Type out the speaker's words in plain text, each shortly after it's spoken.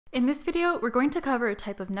In this video, we're going to cover a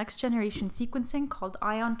type of next-generation sequencing called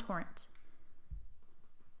ion torrent.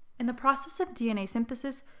 In the process of DNA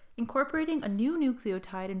synthesis, incorporating a new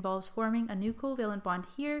nucleotide involves forming a new covalent bond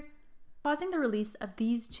here, causing the release of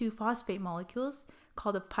these two phosphate molecules,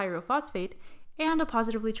 called a pyrophosphate, and a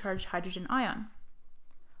positively charged hydrogen ion.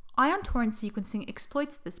 Ion torrent sequencing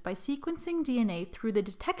exploits this by sequencing DNA through the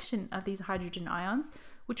detection of these hydrogen ions,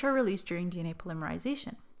 which are released during DNA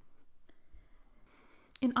polymerization.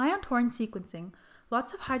 In ion torrent sequencing,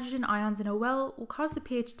 lots of hydrogen ions in a well will cause the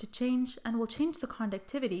pH to change and will change the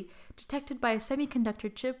conductivity detected by a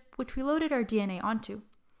semiconductor chip which we loaded our DNA onto.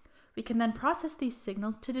 We can then process these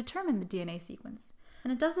signals to determine the DNA sequence,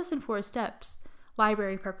 and it does this in 4 steps: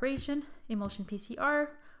 library preparation, emulsion PCR,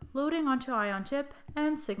 loading onto ion chip,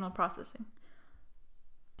 and signal processing.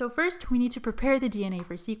 So first, we need to prepare the DNA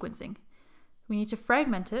for sequencing. We need to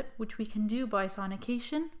fragment it, which we can do by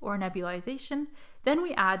sonication or nebulization. Then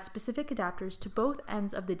we add specific adapters to both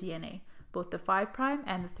ends of the DNA, both the 5'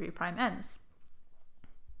 and the 3' ends.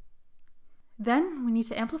 Then we need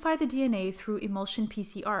to amplify the DNA through emulsion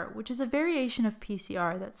PCR, which is a variation of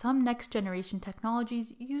PCR that some next-generation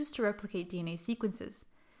technologies use to replicate DNA sequences.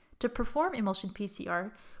 To perform emulsion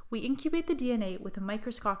PCR, we incubate the DNA with a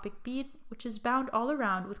microscopic bead, which is bound all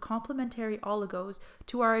around with complementary oligos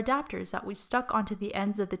to our adapters that we stuck onto the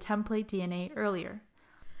ends of the template DNA earlier.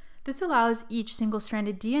 This allows each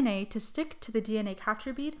single-stranded DNA to stick to the DNA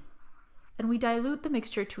capture bead, and we dilute the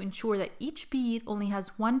mixture to ensure that each bead only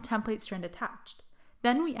has one template strand attached.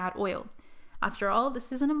 Then we add oil. After all,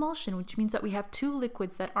 this is an emulsion, which means that we have 2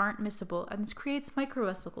 liquids that aren't miscible, and this creates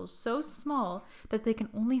microvesicles so small that they can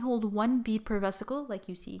only hold 1 bead per vesicle, like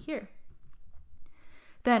you see here.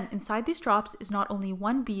 Then, inside these drops is not only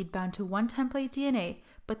 1 bead bound to 1 template DNA,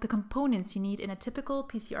 but the components you need in a typical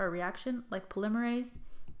PCR reaction, like polymerase,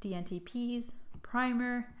 dNTPs,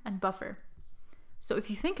 primer, and buffer. So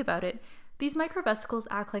if you think about it, these microvesicles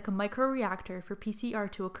act like a microreactor for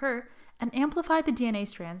PCR to occur and amplify the DNA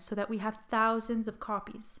strands so that we have thousands of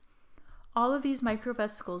copies. All of these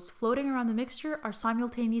microvesicles floating around the mixture are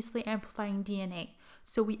simultaneously amplifying DNA,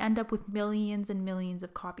 so we end up with millions and millions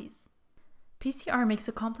of copies. PCR makes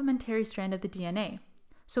a complementary strand of the DNA.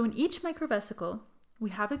 So in each microvesicle,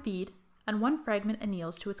 we have a bead, and 1 fragment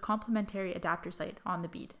anneals to its complementary adapter site on the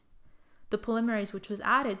bead. The polymerase which was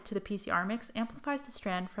added to the PCR mix amplifies the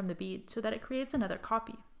strand from the bead so that it creates another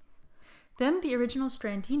copy. Then the original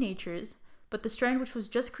strand denatures, but the strand which was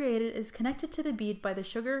just created is connected to the bead by the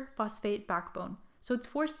sugar phosphate backbone, so it's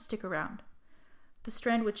forced to stick around. The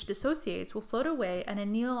strand which dissociates will float away and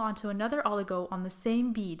anneal onto another oligo on the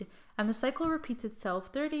same bead, and the cycle repeats itself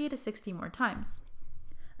 30 to 60 more times,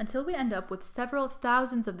 until we end up with several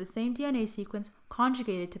thousands of the same DNA sequence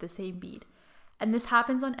conjugated to the same bead. And this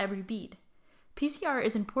happens on every bead. PCR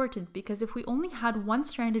is important because if we only had 1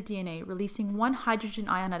 strand of DNA releasing 1 hydrogen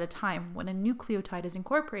ion at a time when a nucleotide is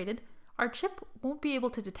incorporated, our chip won't be able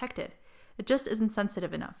to detect it. It just isn't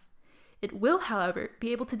sensitive enough. It will, however,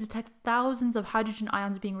 be able to detect thousands of hydrogen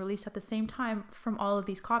ions being released at the same time from all of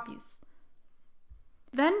these copies.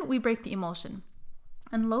 Then we break the emulsion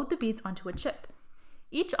and load the beads onto a chip.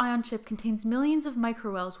 Each ion chip contains millions of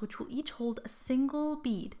microwells which will each hold a single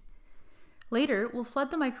bead. Later, we'll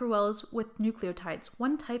flood the microwells with nucleotides,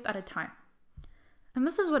 1 type at a time. And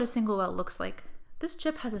this is what a single well looks like. This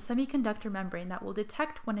chip has a semiconductor membrane that will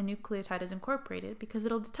detect when a nucleotide is incorporated because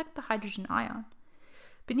it'll detect the hydrogen ion.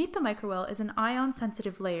 Beneath the microwell is an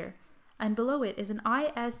ion-sensitive layer, and below it is an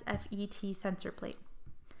ISFET sensor plate.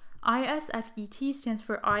 ISFET stands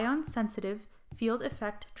for Ion-Sensitive Field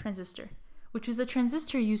Effect Transistor, which is a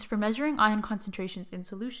transistor used for measuring ion concentrations in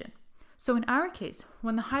solution. So in our case,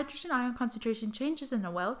 when the hydrogen ion concentration changes in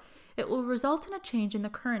a well, it will result in a change in the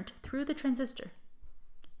current through the transistor.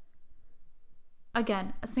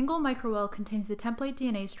 Again, a single microwell contains the template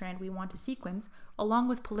DNA strand we want to sequence, along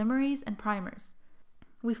with polymerase and primers.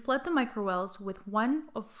 We flood the microwells with 1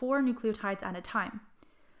 of 4 nucleotides at a time.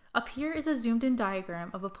 Up here is a zoomed-in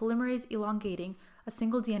diagram of a polymerase elongating a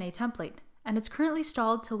single DNA template, and it's currently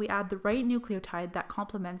stalled till we add the right nucleotide that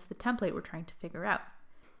complements the template we're trying to figure out.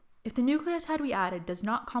 If the nucleotide we added does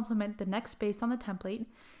not complement the next base on the template,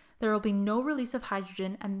 there will be no release of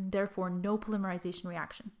hydrogen and therefore no polymerization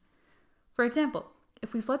reaction. For example,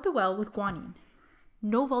 if we flood the well with guanine,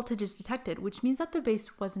 no voltage is detected, which means that the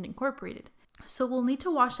base wasn't incorporated. So we'll need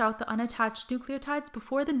to wash out the unattached nucleotides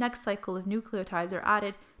before the next cycle of nucleotides are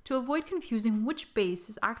added to avoid confusing which base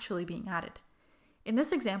is actually being added. In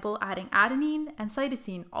this example, adding adenine and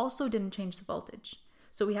cytosine also didn't change the voltage,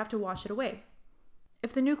 so we have to wash it away.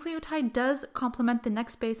 If the nucleotide does complement the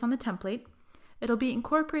next base on the template, it'll be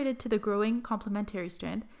incorporated to the growing complementary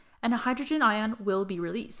strand, and a hydrogen ion will be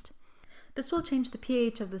released. This will change the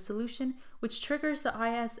pH of the solution, which triggers the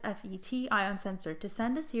ISFET ion sensor to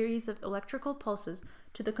send a series of electrical pulses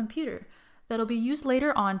to the computer that'll be used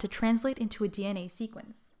later on to translate into a DNA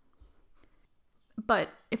sequence. But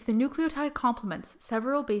if the nucleotide complements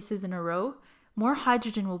several bases in a row, more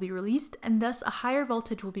hydrogen will be released and thus a higher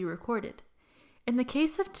voltage will be recorded. In the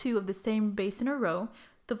case of 2 of the same base in a row,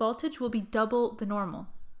 the voltage will be double the normal.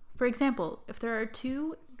 For example, if there are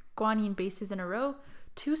 2 guanine bases in a row,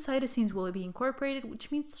 2 cytosines will be incorporated,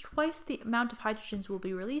 which means twice the amount of hydrogens will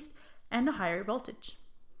be released and a higher voltage.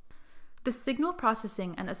 The signal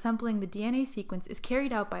processing and assembling the DNA sequence is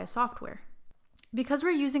carried out by a software. Because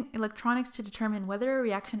we're using electronics to determine whether a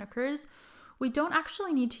reaction occurs, we don't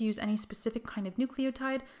actually need to use any specific kind of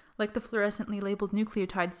nucleotide, like the fluorescently labeled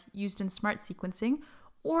nucleotides used in smart sequencing,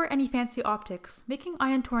 or any fancy optics, making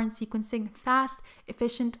ion torrent sequencing fast,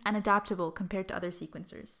 efficient, and adaptable compared to other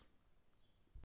sequencers.